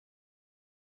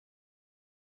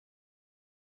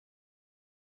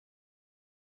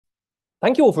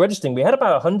Thank you all for registering. We had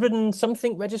about 100 and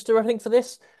something register, I think, for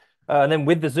this. And then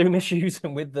with the Zoom issues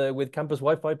and with campus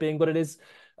Wi-Fi being what it is,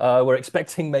 we're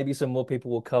expecting maybe some more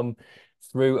people will come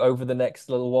through over the next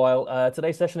little while.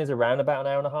 Today's session is around about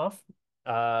an hour and a half.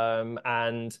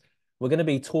 And we're going to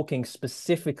be talking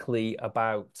specifically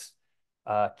about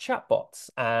chatbots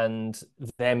and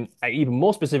them, even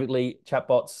more specifically,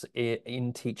 chatbots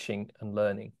in teaching and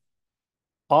learning.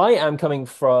 I am coming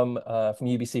from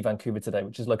UBC Vancouver today,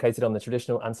 which is located on the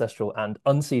traditional, ancestral, and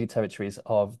unceded territories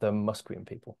of the Musqueam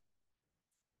people.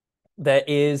 There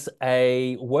is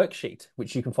a worksheet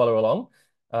which you can follow along.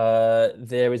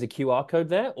 There is a QR code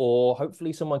there, or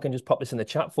hopefully someone can just pop this in the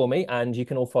chat for me, and you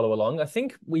can all follow along. I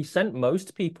think we sent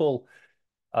most people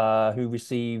who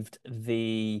received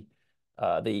the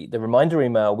reminder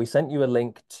email. We sent you a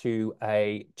link to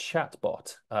a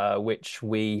chatbot, which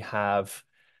we have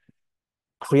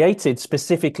created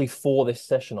specifically for this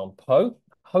session on Poe.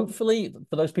 Hopefully,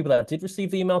 for those people that did receive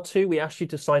the email too, we asked you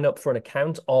to sign up for an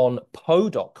account on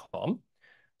poe.com.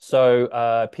 So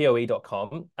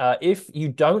poe.com. If you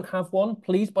don't have one,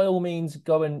 please by all means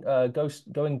go and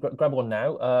grab one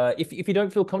now. If you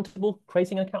don't feel comfortable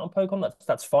creating an account on Poe.com,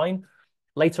 that's fine.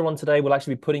 Later on today, we'll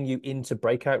actually be putting you into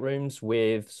breakout rooms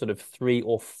with sort of 3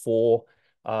 or 4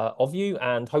 of you,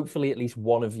 and hopefully at least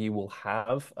one of you will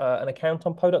have an account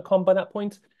on Poe.com by that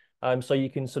point. So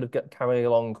you can sort of carry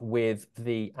along with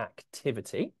the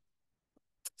activity.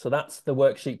 So that's the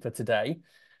worksheet for today.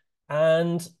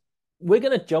 And we're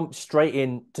going to jump straight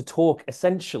in to talk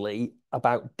essentially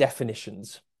about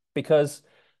definitions, because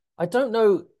I don't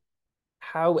know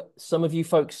how some of you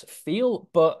folks feel,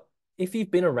 but if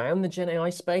you've been around the Gen AI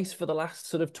space for the last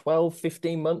sort of 12,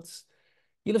 15 months,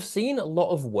 you'll have seen a lot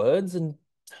of words and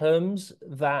terms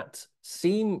that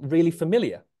seem really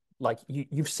familiar. Like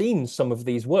you've seen some of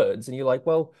these words and you're like,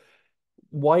 well,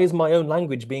 why is my own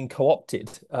language being co-opted?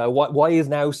 Why is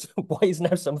now why is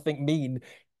now something mean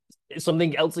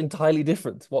something else entirely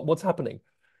different? What's happening?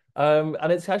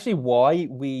 And it's actually why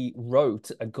we wrote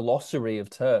a glossary of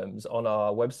terms on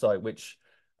our website, which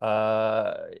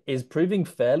is proving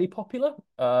fairly popular.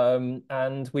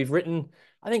 And we've written,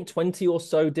 I think, 20 or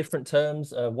so different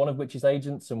terms, one of which is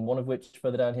agents and one of which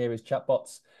further down here is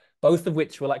chatbots, both of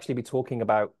which we'll actually be talking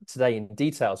about today in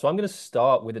detail. So I'm going to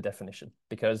start with a definition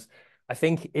because I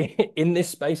think in this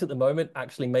space at the moment,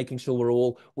 actually making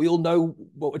sure we all know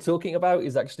what we're talking about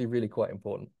is actually really quite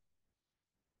important.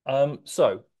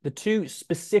 So the two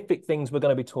specific things we're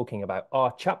going to be talking about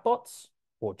are chatbots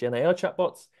or GenAI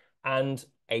chatbots and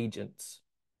agents.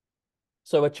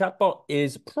 So a chatbot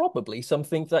is probably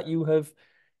something that you have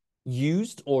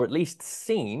used or at least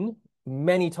seen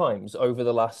many times over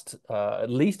the last, at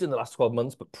least in the last 12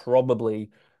 months, but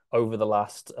probably over the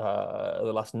last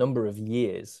number of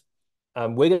years.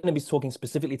 We're going to be talking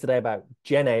specifically today about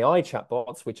Gen AI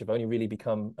chatbots, which have only really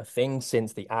become a thing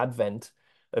since the advent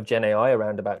of Gen AI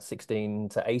around about 16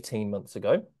 to 18 months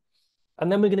ago.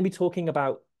 And then we're going to be talking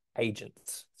about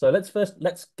agents. So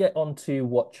let's get on to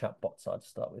what chatbots are to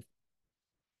start with.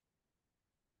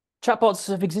 Chatbots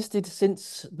have existed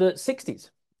since the 60s,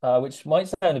 which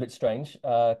might sound a bit strange,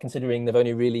 considering they've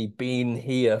only really been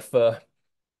here for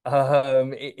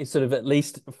it's sort of at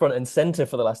least front and center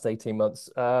for the last 18 months.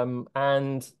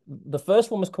 And the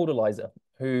first one was called Eliza,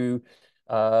 who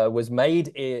was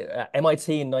made at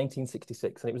MIT in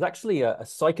 1966. And it was actually a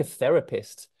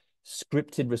psychotherapist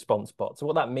scripted response bot. So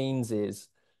what that means is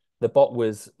the bot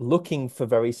was looking for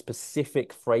very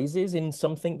specific phrases in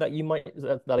something that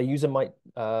that a user might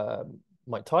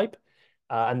type,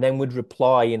 and then would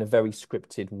reply in a very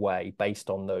scripted way based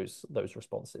on those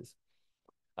responses.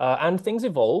 And things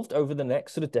evolved over the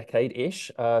next sort of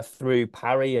decade-ish through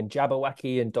Parry and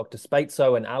Jabberwocky and Dr.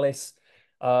 Spatzo and Alice.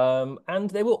 And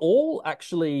they were all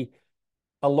actually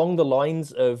along the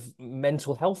lines of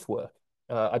mental health work.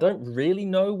 I don't really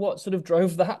know what sort of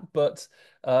drove that, but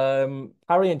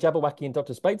Parry and Jabberwocky and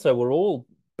Dr. Spatzo were all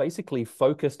basically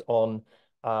focused on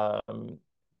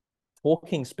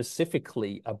talking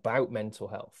specifically about mental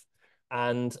health.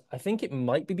 And I think it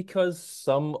might be because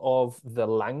some of the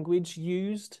language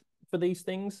used for these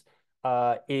things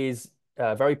is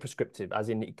very prescriptive, as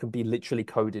in it can be literally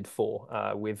coded for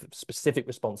with specific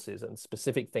responses and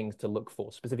specific things to look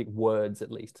for, specific words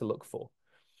at least to look for.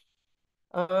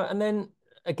 And then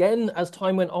again, as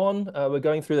time went on, we're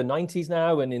going through the 90s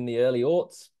now and in the early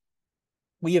aughts.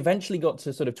 We eventually got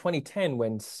to sort of 2010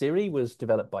 when Siri was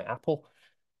developed by Apple.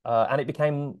 And it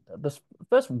became the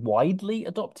first widely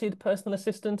adopted personal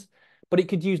assistant, but it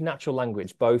could use natural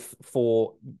language both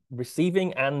for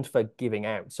receiving and for giving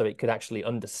out. So it could actually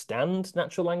understand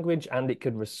natural language and it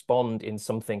could respond in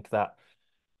something that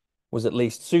was at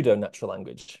least pseudo-natural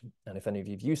language. And if any of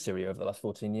you have used Siri over the last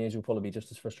 14 years, you'll probably be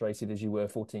just as frustrated as you were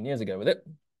 14 years ago with it.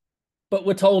 But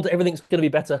we're told everything's going to be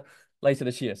better later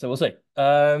this year, so we'll see.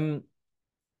 And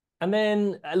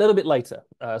then a little bit later,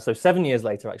 so 7 years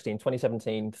later, actually, in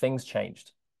 2017, things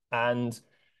changed. And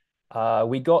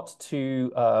we got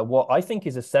to what I think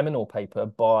is a seminal paper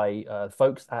by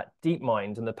folks at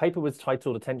DeepMind, and the paper was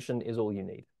titled "Attention is All You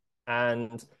Need."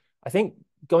 And I think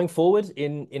going forward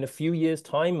in a few years'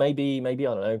 time, maybe I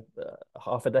don't know,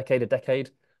 half a decade,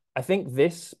 I think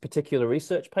this particular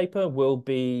research paper will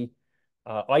be,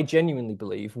 I genuinely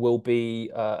believe, will be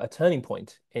a turning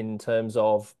point in terms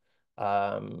of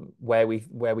where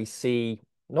we see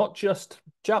not just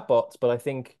chatbots, but I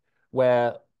think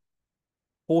where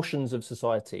portions of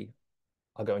society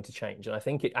are going to change. And I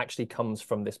think it actually comes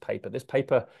from this paper. This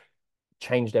paper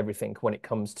changed everything when it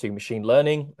comes to machine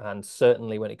learning, and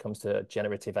certainly when it comes to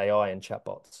generative AI and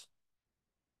chatbots.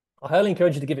 I highly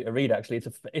encourage you to give it a read, actually.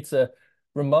 It's a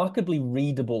remarkably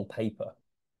readable paper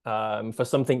for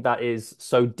something that is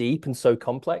so deep and so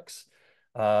complex.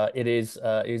 It is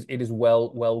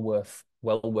well worth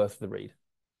the read.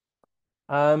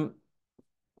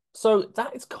 So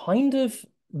that is kind of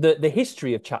the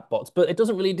history of chatbots, but it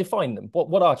doesn't really define them.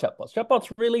 What are chatbots?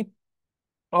 Chatbots really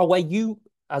are where you,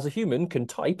 as a human, can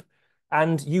type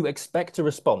and you expect a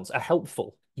response, a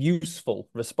helpful, useful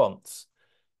response.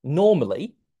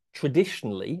 Normally,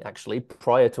 traditionally, actually,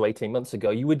 prior to 18 months ago,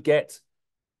 you would get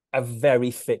a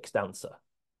very fixed answer.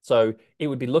 So it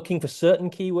would be looking for certain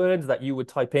keywords that you would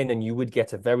type in and you would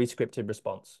get a very scripted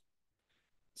response.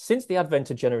 Since the advent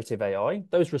of generative AI,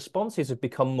 those responses have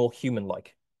become more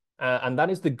human-like. And that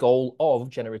is the goal of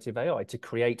generative AI, to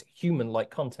create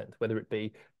human-like content, whether it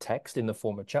be text in the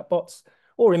form of chatbots,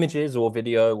 or images, or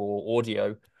video, or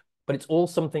audio. But it's all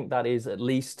something that is at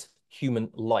least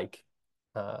human-like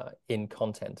in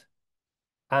content.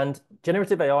 And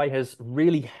generative AI has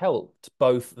really helped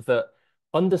both the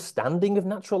understanding of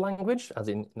natural language, as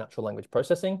in natural language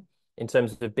processing, in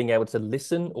terms of being able to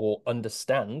listen or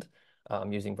understand.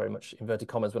 I'm using very much inverted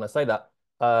commas when I say that,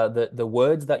 the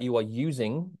words that you are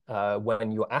using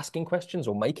when you're asking questions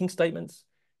or making statements,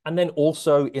 and then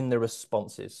also in the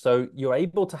responses. So you're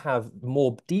able to have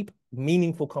more deep,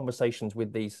 meaningful conversations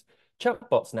with these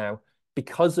chatbots now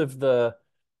because of the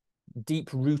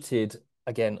deep-rooted,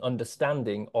 again,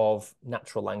 understanding of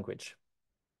natural language.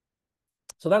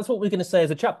 So that's what we're going to say as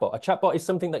a chatbot. A chatbot is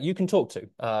something that you can talk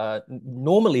to.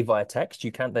 Normally via text,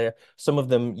 you can't there. Some of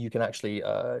them you can actually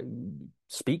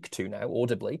speak to now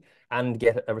audibly and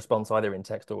get a response either in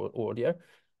text or audio.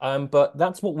 But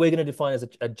that's what we're going to define as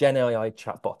a GenAI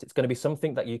chatbot. It's going to be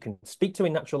something that you can speak to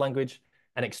in natural language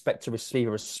and expect to receive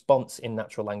a response in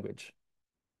natural language.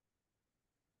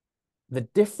 The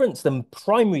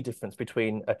primary difference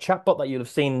between a chatbot that you'll have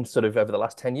seen sort of over the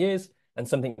last 10 years and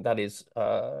something that is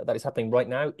happening right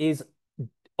now is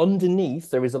underneath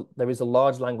there is a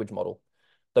large language model.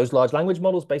 Those large language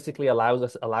models basically allow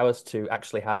us to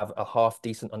actually have a half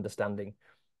decent understanding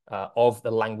of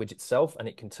the language itself, and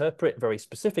it can interpret very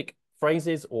specific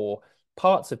phrases or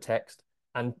parts of text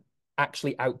and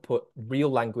actually output real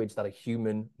language that a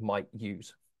human might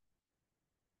use.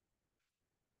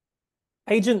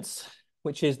 Agents,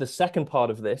 which is the second part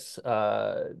of this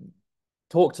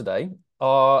talk today,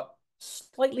 are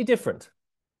slightly different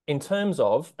in terms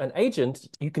of an agent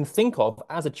you can think of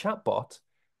as a chatbot,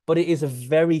 but it is a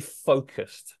very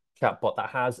focused chatbot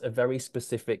that has a very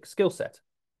specific skill set.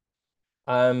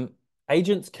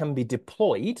 Agents can be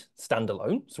deployed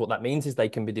standalone. So what that means is they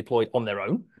can be deployed on their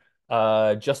own,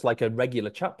 just like a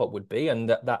regular chatbot would be. And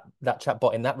that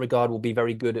chatbot in that regard will be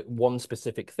very good at one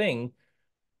specific thing,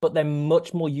 but they're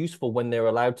much more useful when they're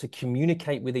allowed to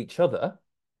communicate with each other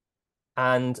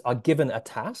and are given a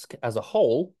task as a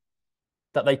whole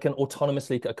that they can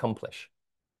autonomously accomplish.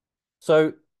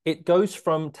 So it goes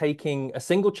from taking a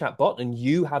single chatbot and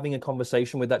you having a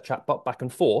conversation with that chatbot back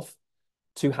and forth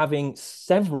to having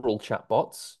several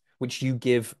chatbots, which you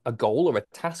give a goal or a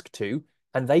task to,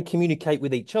 and they communicate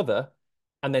with each other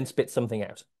and then spit something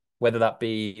out, whether that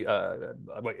be,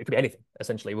 it could be anything,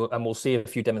 essentially. And we'll see a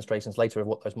few demonstrations later of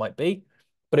what those might be.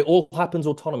 But it all happens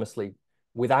autonomously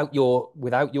without your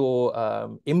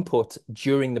input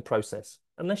during the process,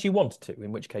 unless you want to,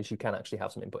 in which case you can actually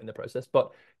have some input in the process.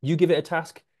 But you give it a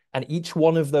task, and each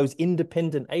one of those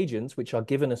independent agents, which are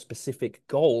given a specific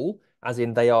goal, as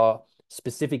in they are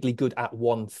specifically good at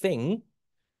one thing,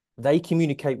 they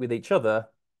communicate with each other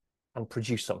and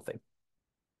produce something.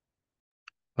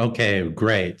 Okay,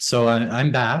 great. So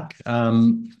I'm back.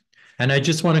 And I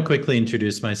just want to quickly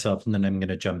introduce myself and then I'm going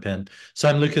to jump in. So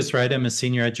I'm Lucas Wright. I'm a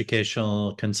senior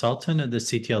educational consultant at the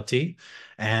CTLT.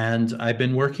 And I've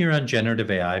been working around generative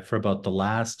AI for about the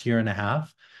last year and a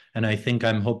half. And I think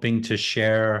I'm hoping to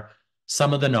share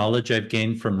some of the knowledge I've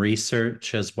gained from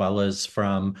research as well as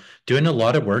from doing a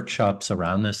lot of workshops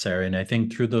around this area. And I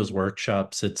think through those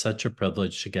workshops, it's such a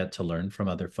privilege to get to learn from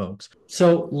other folks.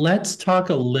 So let's talk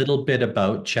a little bit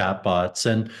about chatbots.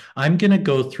 And I'm going to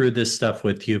go through this stuff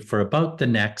with you for about the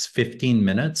next 15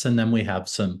 minutes, and then we have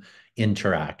some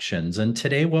interactions. And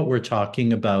today, what we're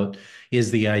talking about is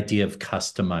the idea of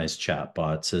customized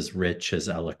chatbots, as Rich has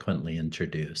eloquently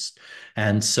introduced.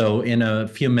 And so, in a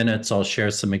few minutes, I'll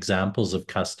share some examples of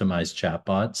customized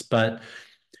chatbots. But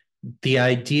the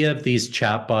idea of these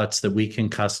chatbots that we can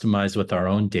customize with our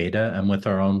own data and with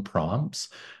our own prompts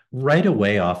right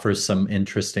away offers some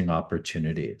interesting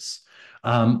opportunities.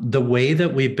 The way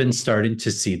that we've been starting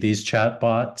to see these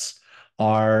chatbots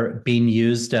are being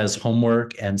used as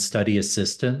homework and study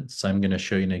assistants. I'm going to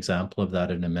show you an example of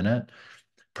that in a minute.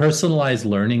 Personalized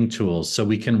learning tools. So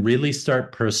we can really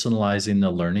start personalizing the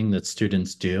learning that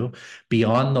students do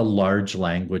beyond the large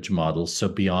language models. So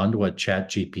beyond what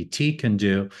ChatGPT can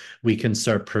do, we can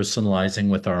start personalizing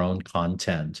with our own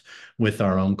content, with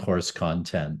our own course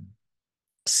content.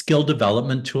 Skill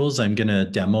development tools, I'm going to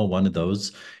demo one of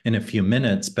those in a few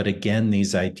minutes. But again,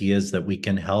 these ideas that we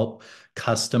can help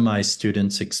customize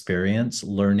students' experience,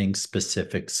 learning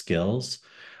specific skills.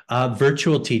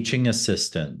 Virtual teaching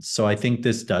assistants. So I think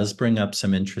this does bring up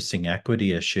some interesting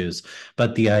equity issues,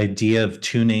 but the idea of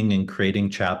tuning and creating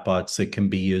chatbots that can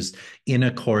be used in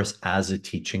a course as a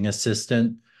teaching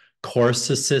assistant, course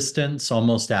assistants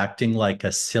almost acting like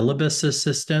a syllabus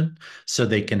assistant so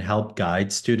they can help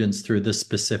guide students through the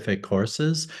specific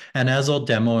courses. And as I'll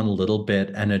demo in a little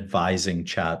bit, an advising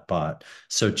chatbot.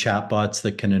 So chatbots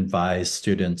that can advise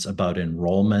students about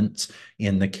enrollment.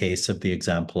 In the case of the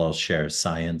example I'll share,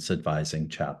 science advising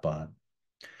chatbot.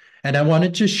 And I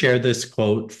wanted to share this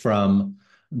quote from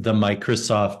the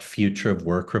Microsoft Future of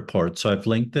Work report. So I've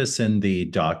linked this in the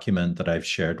document that I've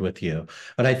shared with you.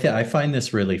 But I find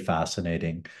this really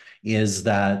fascinating is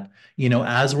that,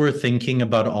 as we're thinking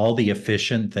about all the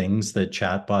efficient things that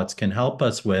chatbots can help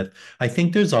us with, I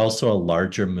think there's also a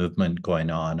larger movement going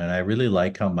on. And I really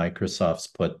like how Microsoft's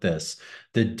put this.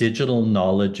 The digital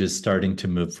knowledge is starting to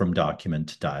move from document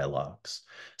to dialogues.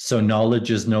 So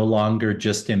knowledge is no longer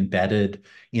just embedded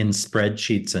in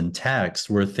spreadsheets and text.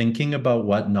 We're thinking about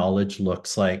what knowledge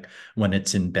looks like when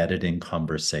it's embedded in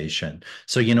conversation.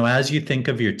 So, as you think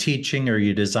of your teaching or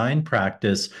your design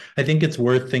practice, I think it's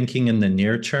worth thinking in the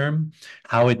near term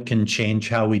how it can change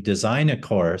how we design a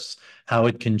course, how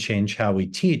it can change how we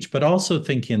teach, but also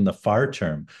thinking in the far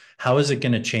term, how is it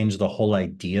going to change the whole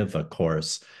idea of a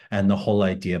course and the whole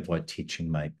idea of what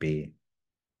teaching might be?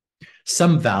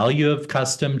 Some value of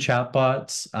custom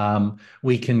chatbots.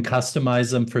 We can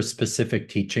customize them for specific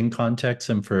teaching contexts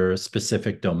and for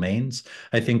specific domains.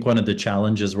 I think one of the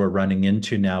challenges we're running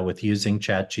into now with using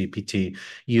ChatGPT,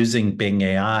 using Bing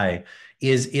AI,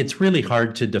 is it's really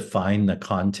hard to define the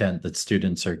content that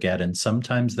students are getting.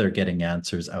 Sometimes they're getting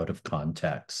answers out of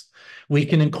context. We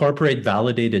can incorporate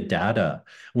validated data.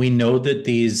 We know that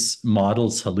these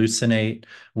models hallucinate.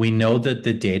 We know that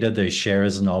the data they share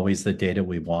isn't always the data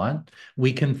we want.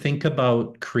 We can think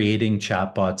about creating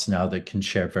chatbots now that can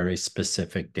share very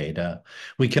specific data.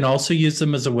 We can also use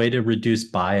them as a way to reduce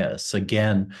bias.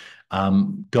 Again,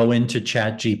 go into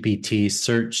ChatGPT,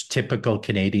 search typical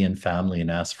Canadian family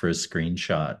and ask for a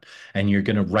screenshot. And you're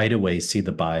going to right away see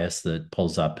the bias that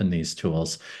pulls up in these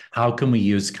tools. How can we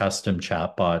use custom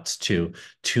chatbots to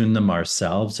tune them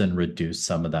ourselves and reduce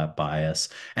some of that bias?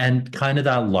 And kind of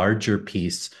that larger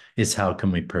piece is how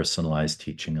can we personalize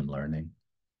teaching and learning?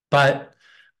 But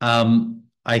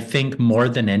I think more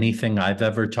than anything I've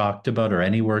ever talked about or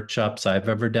any workshops I've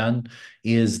ever done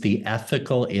is the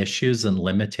ethical issues and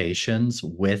limitations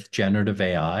with generative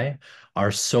AI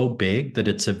are so big that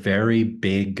it's very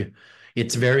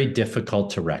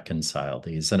difficult to reconcile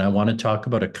these. And I want to talk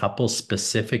about a couple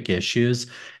specific issues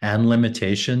and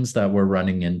limitations that we're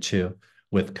running into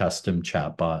with custom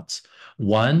chatbots.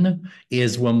 One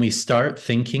is when we start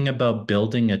thinking about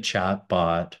building a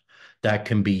chatbot that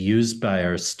can be used by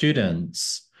our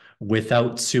students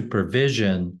without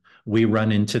supervision, we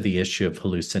run into the issue of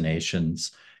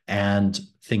hallucinations and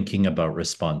thinking about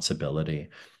responsibility.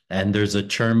 And there's a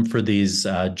term for these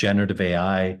generative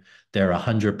AI. They're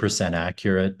 100%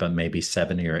 accurate, but maybe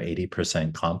 70 or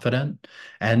 80% confident.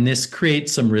 And this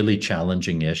creates some really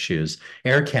challenging issues.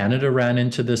 Air Canada ran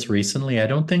into this recently. I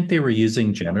don't think they were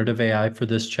using generative AI for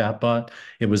this chatbot.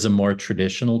 It was a more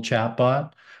traditional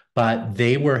chatbot. but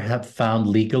they were have found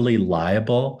legally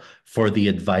liable for the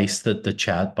advice that the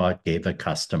chatbot gave a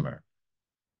customer.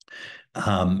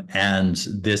 And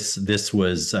this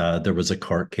was there was a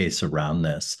court case around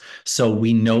this. So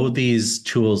we know these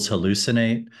tools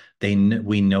hallucinate.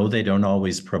 We know they don't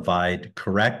always provide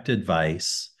correct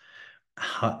advice,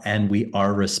 and we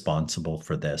are responsible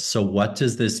for this. So what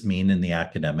does this mean in the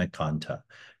academic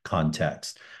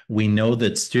context? We know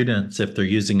that students, if they're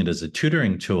using it as a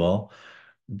tutoring tool,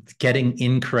 getting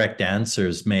incorrect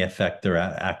answers may affect their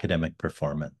academic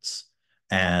performance.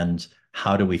 And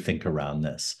how do we think around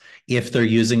this? If they're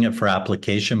using it for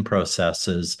application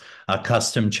processes, a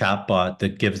custom chatbot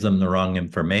that gives them the wrong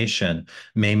information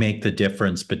may make the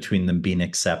difference between them being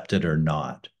accepted or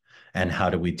not. And how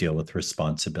do we deal with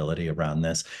responsibility around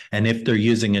this? And if they're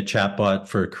using a chatbot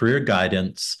for career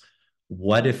guidance,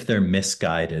 what if they're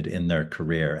misguided in their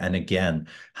career? And again,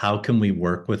 how can we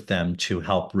work with them to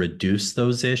help reduce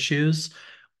those issues?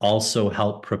 Also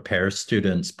help prepare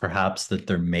students perhaps that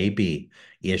there may be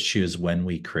issues when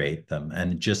we create them.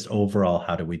 And just overall,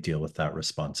 how do we deal with that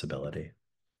responsibility?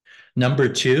 Number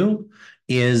two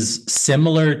is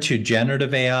similar to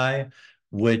generative AI,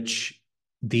 which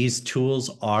these tools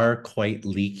are quite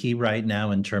leaky right now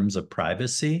in terms of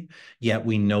privacy, yet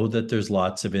we know that there's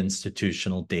lots of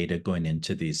institutional data going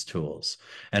into these tools.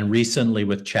 And recently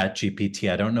with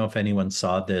ChatGPT, I don't know if anyone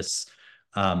saw this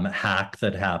hack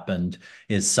that happened,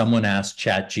 is someone asked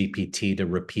ChatGPT to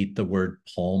repeat the word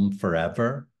poem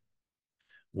forever,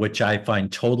 which I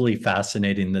find totally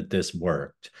fascinating that this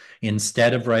worked.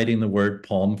 Instead of writing the word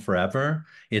poem forever,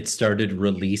 it started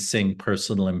releasing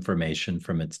personal information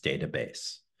from its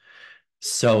database.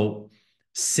 So,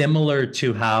 similar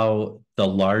to how the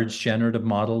large generative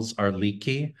models are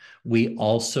leaky, we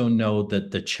also know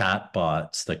that the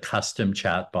chatbots, the custom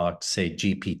chatbots, say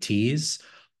GPTs,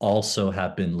 also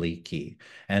have been leaky.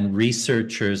 And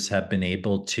researchers have been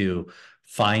able to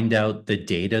find out the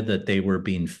data that they were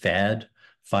being fed,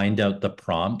 find out the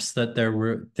prompts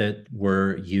that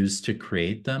were used to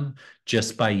create them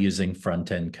just by using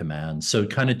front-end commands. So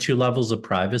kind of two levels of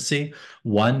privacy.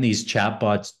 One, these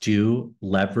chatbots do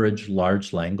leverage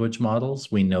large language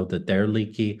models. We know that they're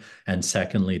leaky. And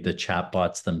secondly, the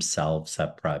chatbots themselves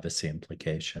have privacy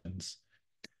implications.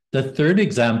 The third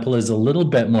example is a little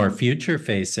bit more future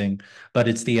facing, but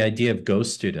it's the idea of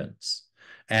ghost students.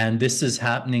 And this is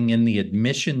happening in the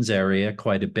admissions area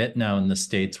quite a bit now in the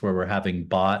States, where we're having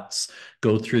bots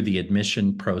go through the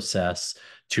admission process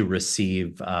to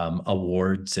receive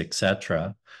awards,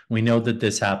 etc. We know that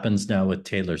this happens now with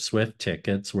Taylor Swift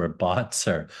tickets, where bots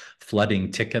are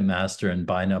flooding Ticketmaster and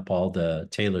buying up all the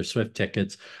Taylor Swift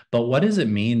tickets. But what does it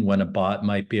mean when a bot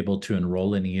might be able to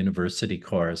enroll in a university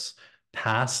course,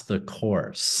 pass the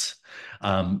course,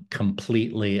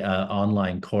 completely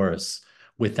online course,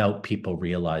 without people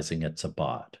realizing it's a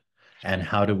bot? And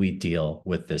how do we deal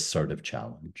with this sort of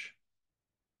challenge?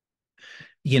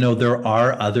 You know, there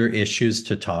are other issues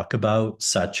to talk about,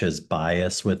 such as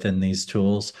bias within these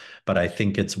tools, but I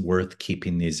think it's worth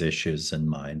keeping these issues in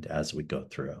mind as we go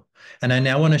through. And I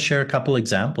now want to share a couple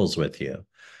examples with you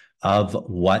of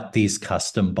what these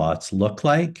custom bots look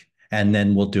like. And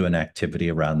then we'll do an activity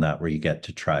around that where you get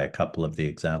to try a couple of the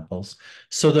examples.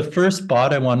 So the first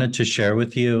bot I wanted to share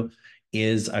with you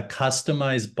is a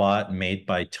customized bot made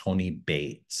by Tony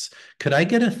Bates. Could I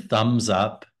get a thumbs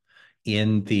up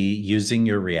in the using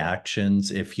your reactions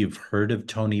if you've heard of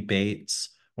Tony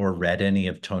Bates or read any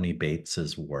of Tony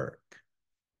Bates's work?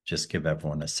 Just give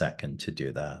everyone a second to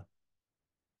do that.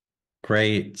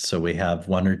 Great. So we have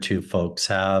one or two folks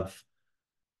have.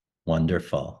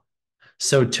 Wonderful.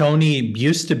 So Tony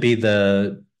used to be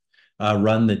the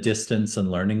run the distance and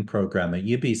learning program at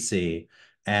UBC,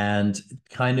 and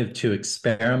kind of to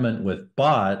experiment with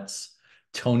bots,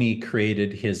 Tony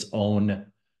created his own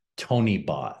Tony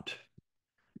bot.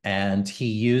 And he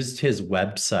used his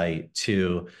website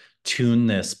to tune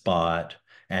this bot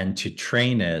and to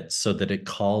train it so that it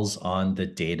calls on the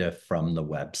data from the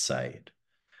website.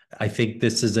 I think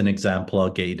this is an example, I'll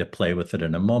get you to play with it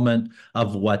in a moment,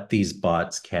 of what these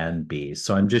bots can be.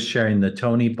 So I'm just sharing the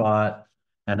Tony bot,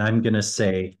 and I'm going to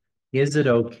say, is it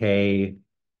okay,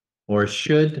 or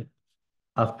should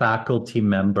a faculty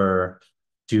member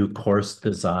do course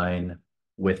design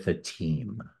with a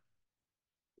team?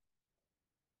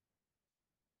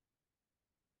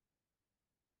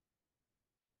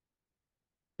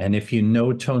 And if you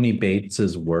know Tony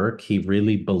Bates's work, he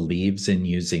really believes in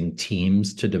using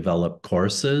teams to develop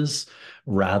courses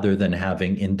rather than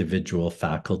having individual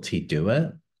faculty do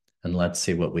it. And let's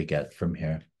see what we get from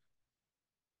here.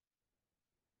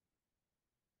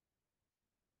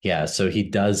 Yeah, so he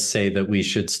does say that we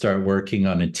should start working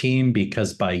on a team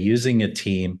because by using a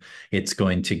team, it's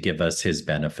going to give us his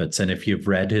benefits. And if you've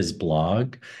read his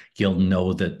blog, you'll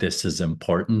know that this is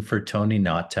important for Tony,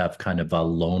 not to have kind of a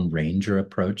lone ranger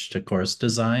approach to course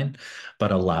design,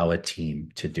 but allow a team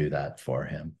to do that for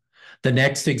him. The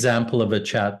next example of a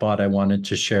chatbot I wanted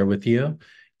to share with you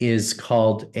is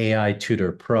called AI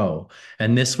Tutor Pro.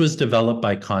 And this was developed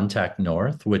by Contact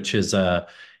North, which is a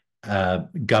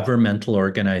governmental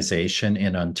organization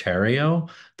in Ontario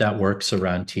that works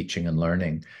around teaching and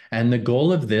learning. And the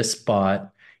goal of this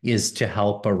bot is to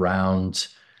help around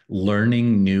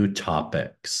learning new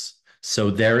topics. So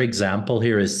their example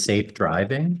here is safe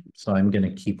driving. So I'm going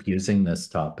to keep using this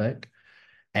topic.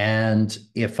 And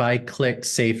if I click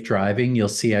safe driving, you'll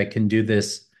see I can do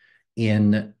this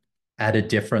in at a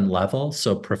different level.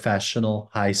 So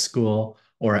professional, high school,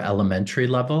 or elementary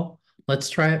level. Let's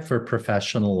try it for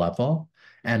professional level.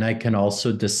 And I can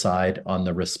also decide on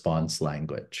the response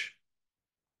language.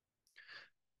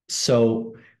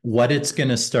 So what it's going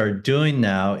to start doing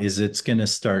now is it's going to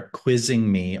start quizzing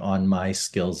me on my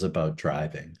skills about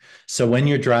driving. So when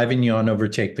you're driving, you want to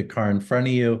overtake the car in front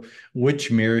of you,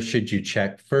 which mirror should you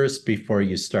check first before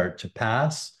you start to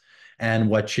pass? And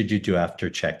what should you do after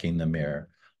checking the mirror?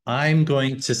 I'm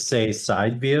going to say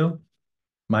side view.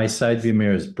 My side view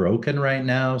mirror is broken right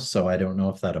now, so I don't know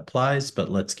if that applies, but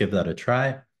let's give that a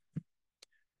try.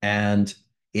 And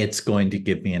it's going to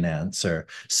give me an answer.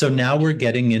 So now we're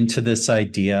getting into this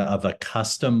idea of a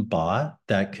custom bot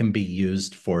that can be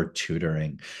used for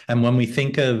tutoring. And when we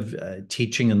think of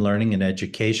teaching and learning and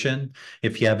education,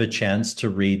 if you have a chance to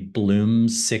read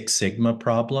Bloom's Six Sigma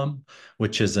problem,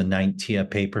 which is a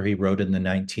paper he wrote in the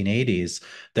 1980s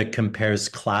that compares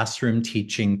classroom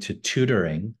teaching to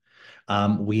tutoring,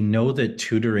 we know that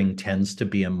tutoring tends to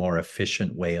be a more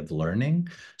efficient way of learning.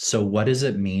 So, what does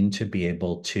it mean to be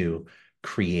able to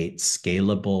create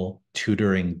scalable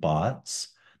tutoring bots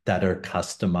that are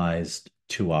customized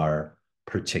to our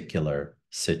particular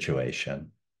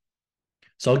situation?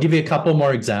 So, I'll give you a couple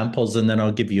more examples and then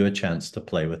I'll give you a chance to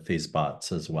play with these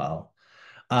bots as well.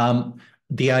 Um,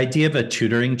 the idea of a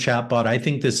tutoring chatbot, I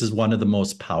think this is one of the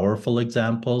most powerful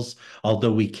examples.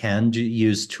 Although we can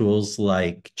use tools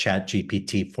like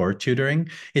ChatGPT for tutoring,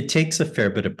 it takes a fair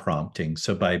bit of prompting.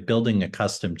 So by building a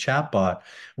custom chatbot,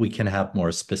 we can have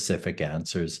more specific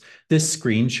answers. This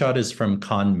screenshot is from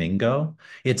Conmingo.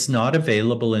 It's not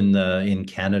available in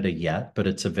Canada yet, but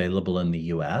it's available in the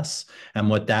US. And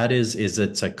what that is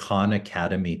it's a Khan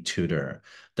Academy tutor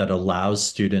that allows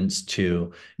students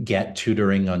to get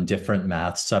tutoring on different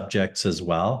math subjects as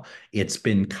well. It's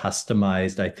been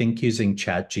customized, I think, using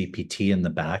ChatGPT in the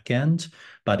back end,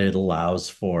 but it allows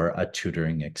for a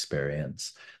tutoring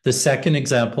experience. The second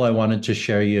example I wanted to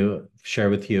share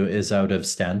with you is out of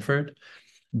Stanford.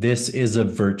 This is a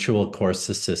virtual course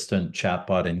assistant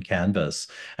chatbot in Canvas.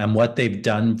 And what they've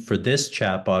done for this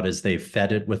chatbot is they've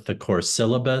fed it with the course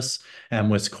syllabus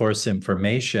and with course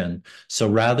information. So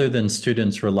rather than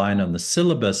students relying on the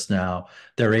syllabus now,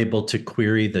 they're able to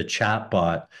query the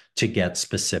chatbot to get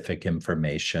specific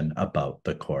information about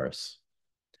the course.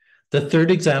 The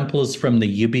third example is from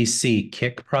the UBC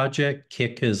Kick project.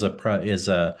 Kick is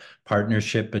a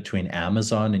partnership between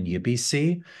Amazon and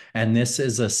UBC, and this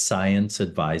is a science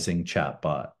advising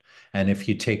chatbot. And if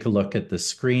you take a look at the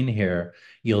screen here,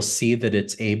 you'll see that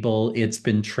it's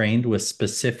been trained with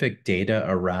specific data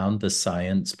around the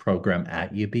science program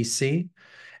at UBC.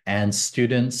 And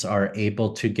students are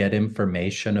able to get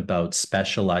information about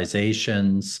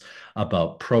specializations,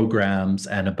 about programs,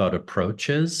 and about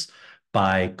approaches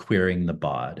by querying the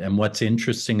bot. And what's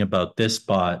interesting about this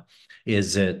bot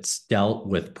is it's dealt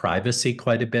with privacy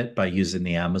quite a bit by using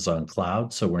the Amazon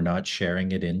cloud. So we're not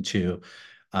sharing it into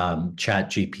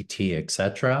ChatGPT,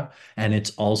 etc. And it's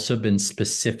also been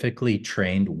specifically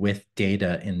trained with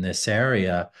data in this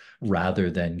area rather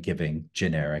than giving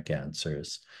generic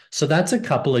answers. So that's a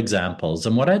couple examples.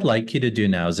 And what I'd like you to do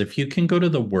now is if you can go to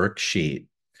the worksheet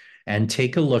and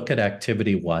take a look at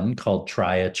activity one called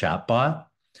Try a Chatbot.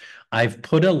 I've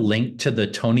put a link to the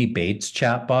Tony Bates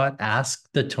chatbot. Ask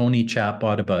the Tony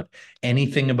chatbot about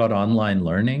anything about online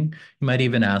learning. You might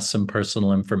even ask some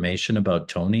personal information about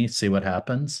Tony, see what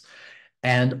happens.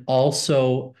 And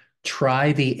also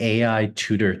try the AI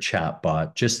tutor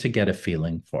chatbot just to get a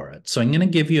feeling for it. So I'm going to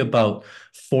give you about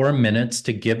 4 minutes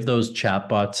to give those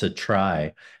chatbots a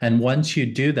try. And once you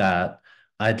do that,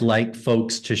 I'd like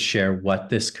folks to share what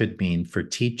this could mean for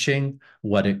teaching,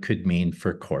 what it could mean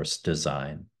for course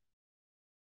design.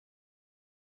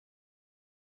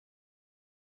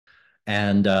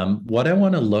 And what I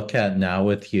want to look at now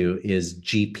with you is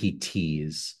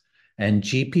GPTs. And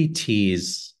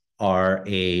GPTs are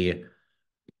a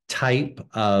type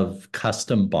of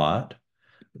custom bot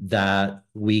that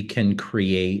we can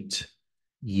create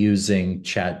using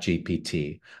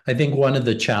ChatGPT. I think one of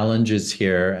the challenges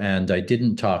here, and I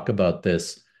didn't talk about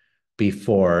this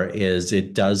before, is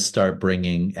it does start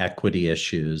bringing equity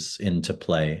issues into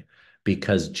play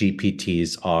because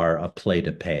GPTs are a pay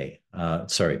to play.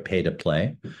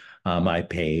 I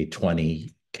pay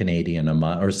 20 Canadian a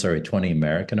month, or sorry, 20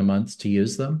 American a month to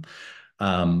use them.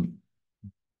 Um,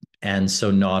 and so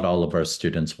not all of our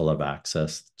students will have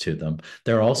access to them.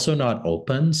 They're also not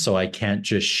open, so I can't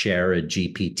just share a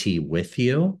GPT with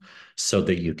you so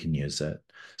that you can use it.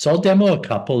 So I'll demo a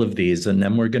couple of these, and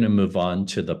then we're going to move on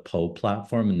to the Poe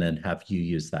platform and then have you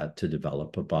use that to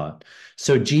develop a bot.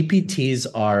 So GPTs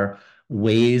are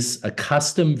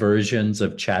custom versions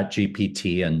of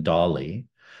ChatGPT and DALL-E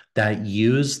that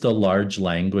use the large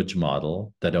language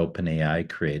model that OpenAI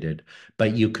created,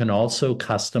 but you can also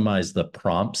customize the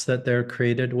prompts that they're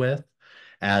created with,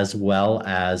 as well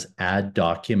as add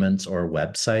documents or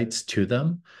websites to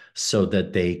them so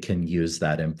that they can use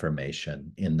that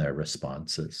information in their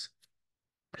responses.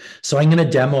 So I'm going to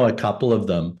demo a couple of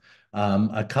them.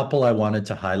 A couple I wanted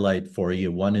to highlight for you.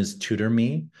 One is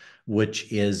TutorMe,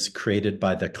 which is created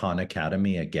by the Khan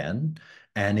Academy again.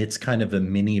 And it's kind of a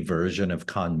mini version of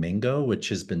Conmingo, which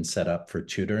has been set up for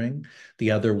tutoring. The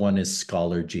other one is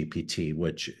Scholar GPT,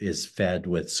 which is fed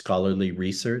with scholarly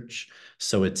research.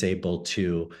 So it's able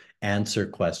to answer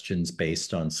questions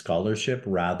based on scholarship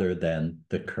rather than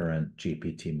the current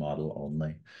GPT model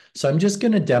only. So I'm just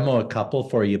going to demo a couple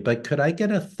for you, but could I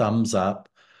get a thumbs up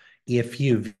if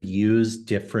you've used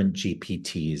different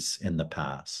GPTs in the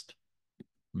past?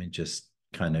 Let me just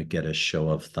kind of get a show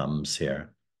of thumbs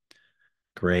here.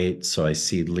 Great. So I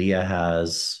see Leah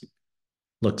has,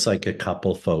 looks like a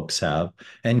couple folks have.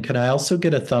 And can I also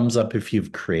get a thumbs up if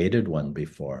you've created one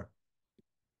before?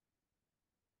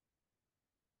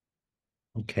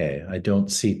 Okay, I don't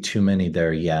see too many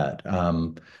there yet.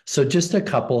 So just a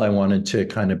couple I wanted to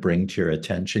kind of bring to your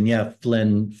attention. Yeah,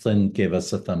 Flynn gave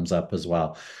us a thumbs up as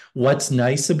well. What's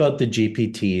nice about the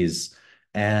GPTs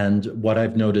and what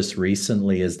I've noticed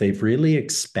recently is they've really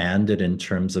expanded in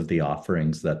terms of the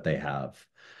offerings that they have.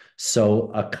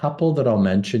 So a couple that I'll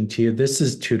mention to you, this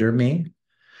is TutorMe.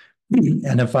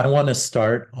 And if I want to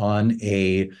start on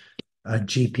a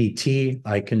GPT,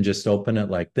 I can just open it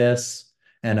like this,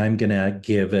 and I'm going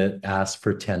to ask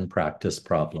for 10 practice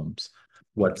problems.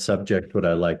 What subject would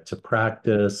I like to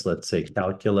practice? Let's say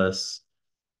calculus.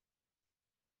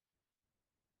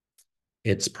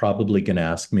 It's probably going to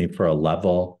ask me for a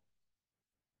level.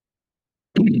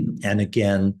 And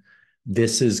again,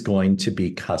 this is going to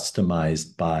be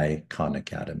customized by Khan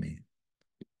Academy.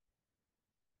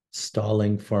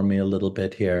 Stalling for me a little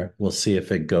bit here. We'll see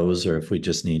if it goes or if we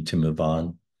just need to move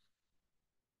on.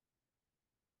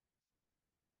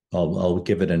 I'll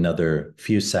give it another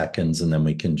few seconds and then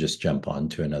we can just jump on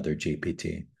to another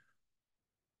GPT.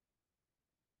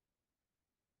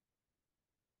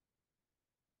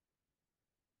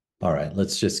 All right,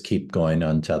 let's just keep going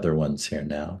on to other ones here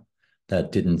now.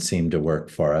 That didn't seem to work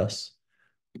for us.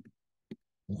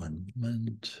 1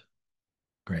 moment.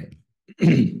 Great.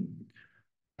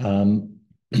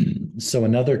 So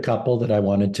another couple that I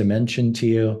wanted to mention to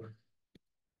you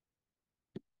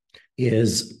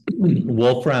is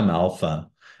Wolfram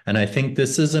Alpha. And I think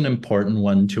this is an important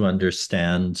one to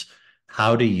understand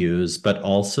how to use, but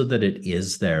also that it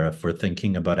is there if we're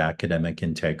thinking about academic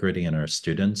integrity in our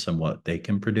students and what they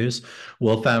can produce.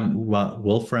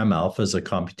 Wolfram Alpha is a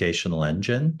computational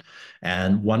engine.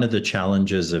 And one of the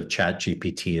challenges of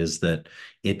ChatGPT is that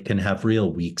it can have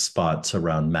real weak spots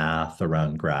around math,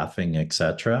 around graphing,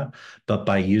 etc. But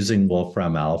by using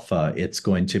Wolfram Alpha, it's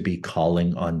going to be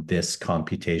calling on this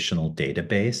computational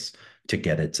database to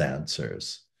get its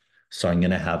answers. So I'm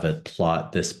going to have it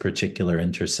plot this particular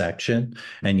intersection,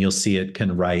 and you'll see it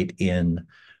can write in,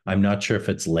 I'm not sure if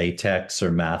it's LaTeX or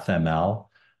MathML,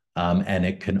 and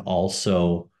it can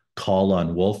also call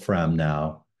on Wolfram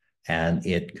now, and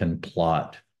it can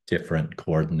plot different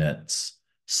coordinates,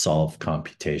 solve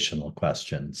computational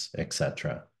questions,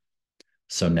 etc.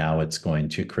 So now it's going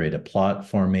to create a plot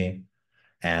for me,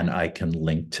 and I can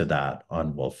link to that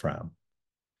on Wolfram.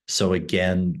 So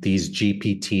again, these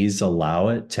GPTs allow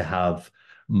it to have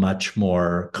much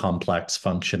more complex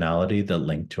functionality that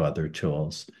link to other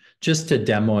tools. Just to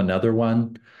demo another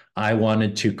one, I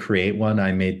wanted to create one.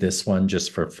 I made this one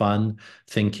just for fun,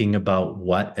 thinking about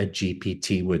what a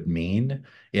GPT would mean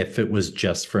if it was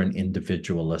just for an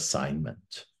individual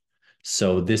assignment.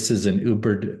 So this is an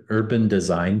urban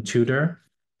design tutor,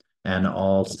 and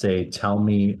I'll say, tell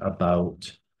me about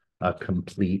a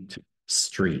complete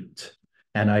street.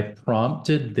 And I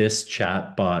prompted this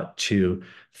chatbot to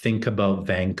think about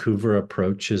Vancouver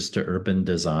approaches to urban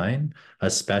design,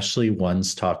 especially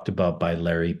ones talked about by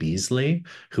Larry Beasley,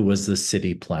 who was the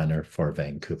city planner for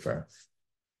Vancouver.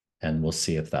 And we'll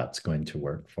see if that's going to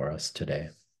work for us today.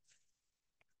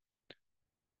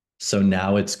 So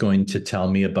now it's going to tell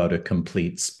me about a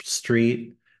complete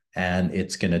street, and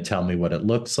it's going to tell me what it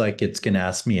looks like. It's going to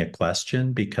ask me a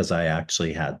question because I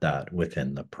actually had that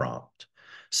within the prompt.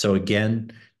 So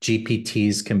again,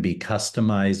 GPTs can be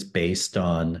customized based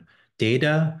on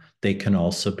data. They can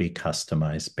also be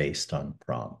customized based on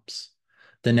prompts.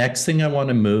 The next thing I want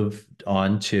to move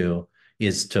on to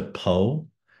is to Poe.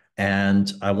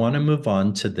 And I want to move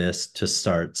on to this to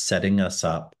start setting us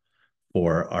up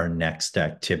for our next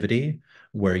activity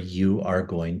where you are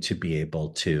going to be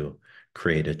able to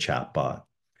create a chatbot.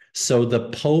 So the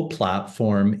Poe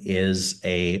platform is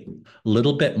a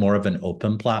little bit more of an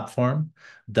open platform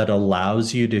that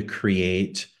allows you to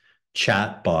create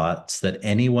chatbots that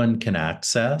anyone can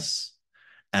access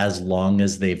as long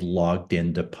as they've logged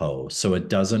into Poe. So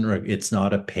it's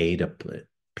not a pay to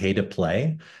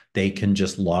play. They can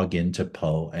just log into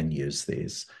Poe and use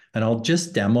these. And I'll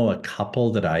just demo a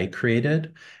couple that I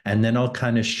created, and then I'll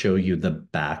kind of show you the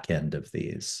back end of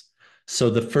these. So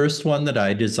the first one that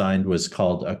I designed was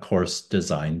called a course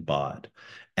design bot.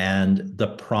 And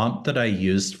the prompt that I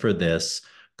used for this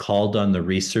called on the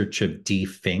research of D.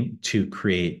 Fink to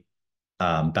create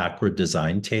backward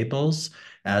design tables,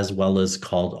 as well as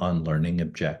called on learning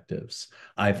objectives.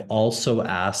 I've also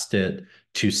asked it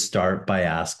to start by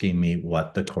asking me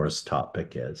what the course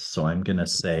topic is. So I'm going to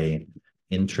say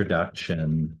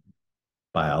Introduction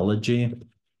Biology.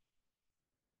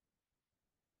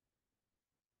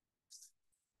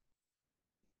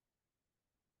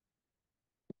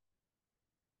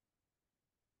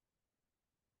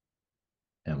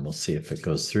 And we'll see if it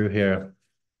goes through here.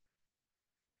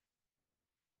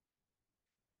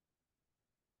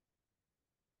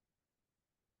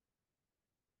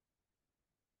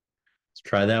 Let's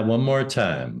try that one more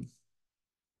time.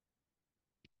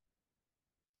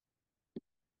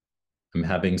 I'm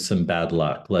having some bad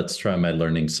luck. Let's try my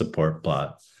learning support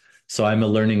bot. So I'm a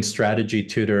learning strategy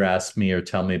tutor. Ask me or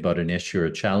tell me about an issue or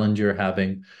challenge you're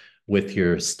having with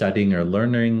your studying or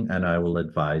learning, and I will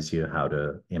advise you how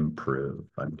to improve.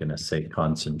 I'm going to say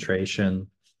concentration.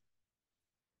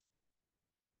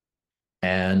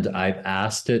 And I've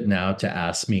asked it now to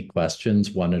ask me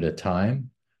questions one at a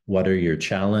time. What are your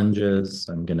challenges?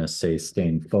 I'm going to say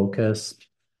staying focused.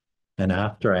 And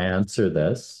after I answer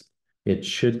this, it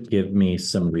should give me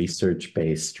some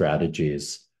research-based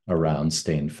strategies around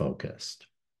staying focused.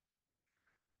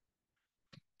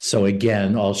 So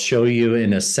again, I'll show you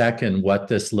in a second what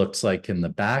this looks like in the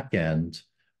back end,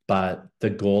 but the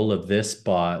goal of this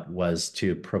bot was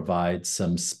to provide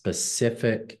some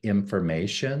specific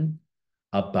information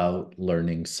about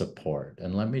learning support.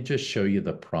 And let me just show you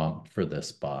the prompt for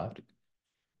this bot.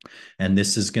 And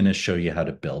this is going to show you how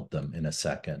to build them in a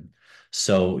second.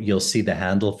 So you'll see the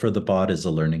handle for the bot is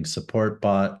a learning support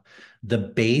bot. The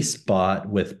base bot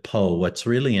with Poe, what's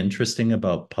really interesting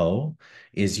about Poe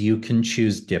is you can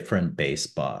choose different base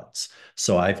bots.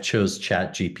 So I've chose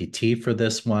ChatGPT for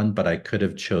this one, but I could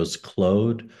have chose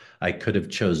Claude. I could have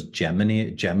chose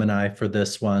Gemini for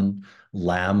this one,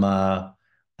 Llama,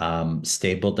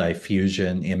 Stable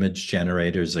Diffusion, image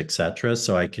generators, etc.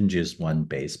 So I can choose one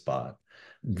base bot.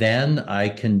 Then I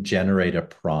can generate a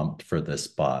prompt for this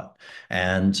bot.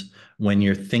 And when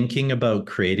you're thinking about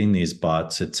creating these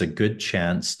bots, it's a good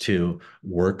chance to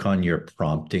work on your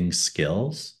prompting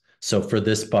skills. So for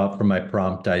this bot, for my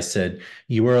prompt, I said,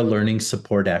 you are a learning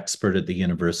support expert at the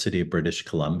University of British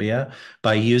Columbia.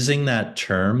 By using that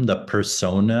term, the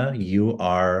persona, you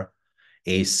are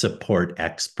a support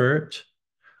expert,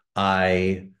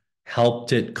 I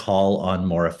helped it call on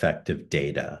more effective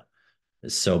data.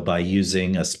 So by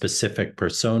using a specific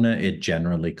persona, it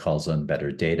generally calls on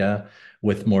better data.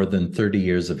 With more than 30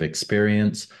 years of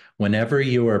experience, whenever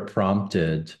you are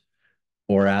prompted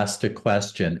or asked a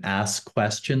question, ask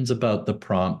questions about the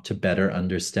prompt to better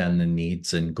understand the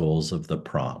needs and goals of the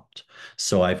prompt.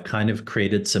 So I've kind of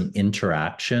created some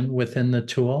interaction within the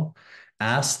tool.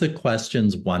 Ask the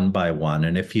questions one by one.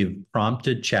 And if you've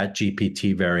prompted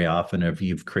ChatGPT very often, or if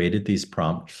you've created these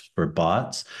prompts for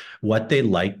bots, what they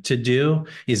like to do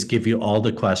is give you all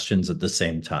the questions at the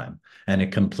same time. And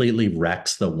it completely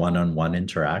wrecks the one-on-one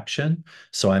interaction.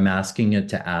 So I'm asking it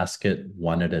to ask it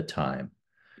one at a time.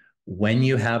 When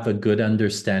you have a good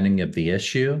understanding of the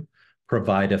issue,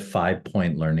 provide a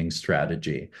 5-point learning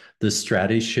strategy. The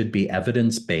strategy should be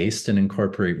evidence-based and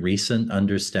incorporate recent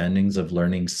understandings of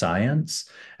learning science,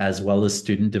 as well as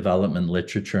student development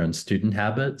literature and student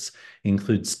habits,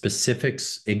 include specific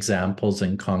examples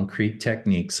and concrete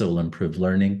techniques that will improve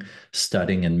learning,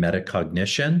 studying, and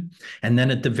metacognition. And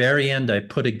then at the very end, I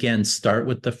put again, start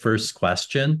with the first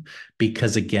question,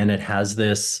 because again, it has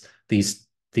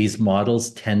these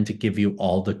models tend to give you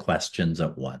all the questions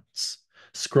at once.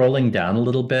 Scrolling down a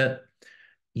little bit,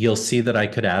 you'll see that I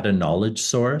could add a knowledge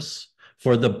source.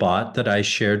 For the bot that I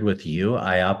shared with you,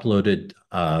 I uploaded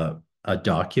a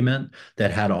document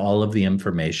that had all of the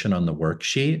information on the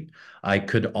worksheet. I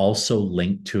could also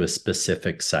link to a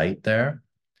specific site there.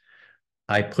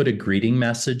 I put a greeting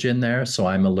message in there. So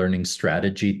I'm a learning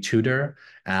strategy tutor.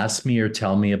 Ask me or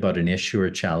tell me about an issue or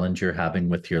challenge you're having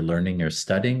with your learning or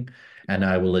studying, and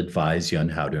I will advise you on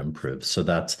how to improve. So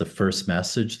that's the first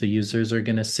message the users are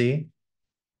going to see.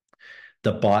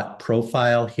 The bot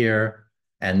profile here,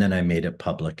 and then I made it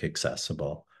public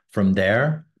accessible. From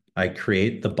there, I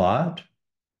create the bot,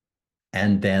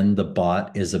 and then the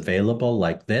bot is available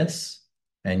like this,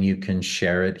 and you can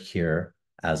share it here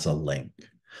as a link.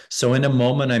 So in a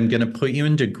moment, I'm going to put you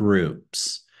into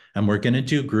groups, and we're going to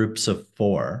do groups of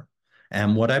 4.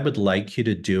 And what I would like you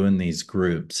to do in these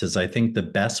groups is I think the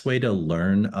best way to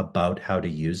learn about how to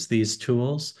use these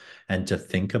tools and to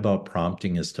think about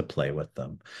prompting is to play with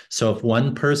them. So if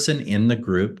one person in the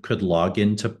group could log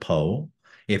into Poe,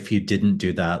 if you didn't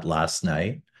do that last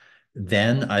night,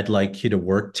 then I'd like you to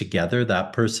work together.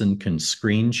 That person can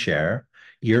screen share.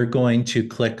 You're going to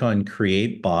click on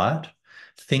Create Bot.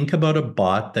 Think about a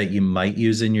bot that you might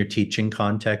use in your teaching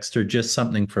context or just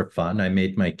something for fun. I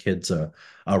made my kids a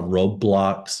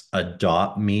Roblox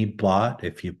Adopt Me bot.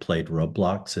 If you played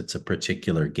Roblox, it's a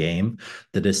particular game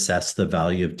that assesses the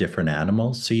value of different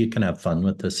animals. So you can have fun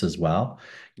with this as well.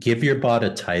 Give your bot a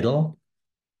title.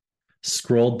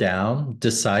 Scroll down,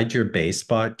 decide your base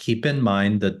bot. Keep in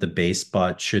mind that the base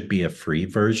bot should be a free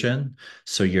version,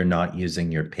 so you're not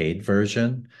using your paid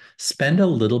version. Spend a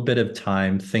little bit of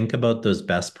time, think about those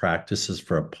best practices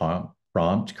for a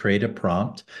prompt, create a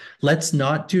prompt. Let's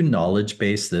not do knowledge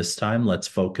base this time. Let's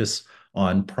focus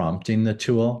on prompting the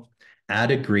tool.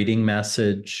 Add a greeting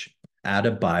message, add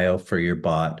a bio for your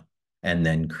bot, and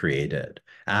then create it.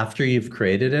 After you've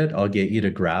created it, I'll get you to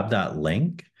grab that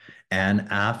link. And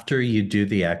after you do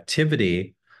the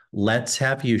activity, let's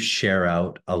have you share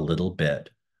out a little bit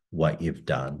what you've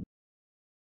done.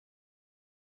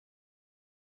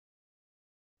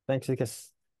 Thanks,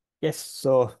 Lucas. Yes,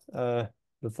 so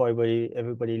before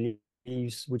everybody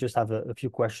leaves, we just have a few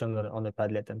questions on the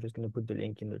Padlet. I'm just going to put the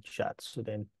link in the chat so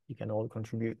then you can all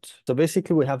contribute. So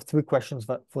basically, we have 3 questions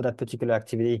for that particular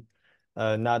activity.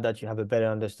 Now that you have a better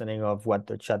understanding of what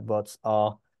the chatbots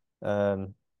are,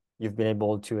 you've been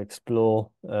able to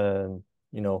explore,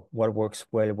 what works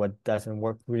well, what doesn't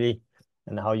work really,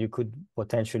 and how you could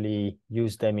potentially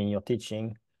use them in your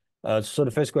teaching. So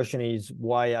the first question is,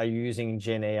 why are you using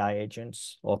GenAI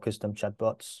agents or custom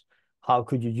chatbots? How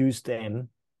could you use them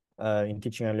in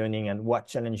teaching and learning, and what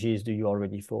challenges do you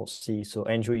already foresee? So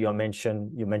Andrew, you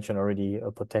mentioned already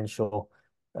a potential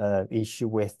issue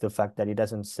with the fact that it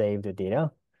doesn't save the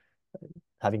data,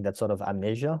 having that sort of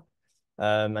amnesia.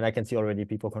 And I can see already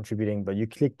people contributing, but you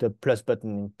click the plus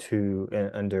button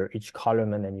under each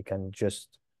column, and then you can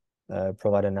just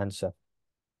provide an answer.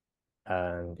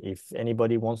 And if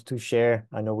anybody wants to share,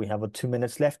 I know we have 2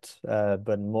 minutes left,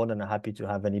 but more than happy to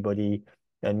have anybody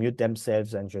mute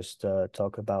themselves and just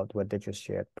talk about what they just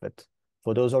shared. But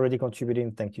for those already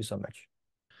contributing, thank you so much.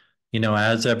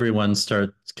 As everyone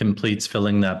completes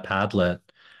filling that Padlet,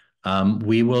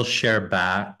 we will share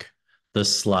back the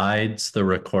slides, the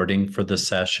recording for the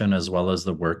session, as well as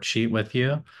the worksheet with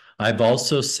you. I've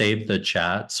also saved the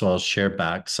chat, so I'll share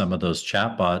back some of those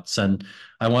chatbots. And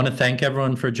I want to thank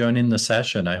everyone for joining the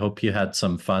session. I hope you had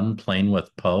some fun playing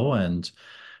with Poe, and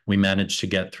we managed to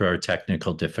get through our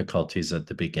technical difficulties at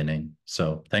the beginning.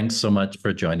 So thanks so much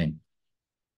for joining.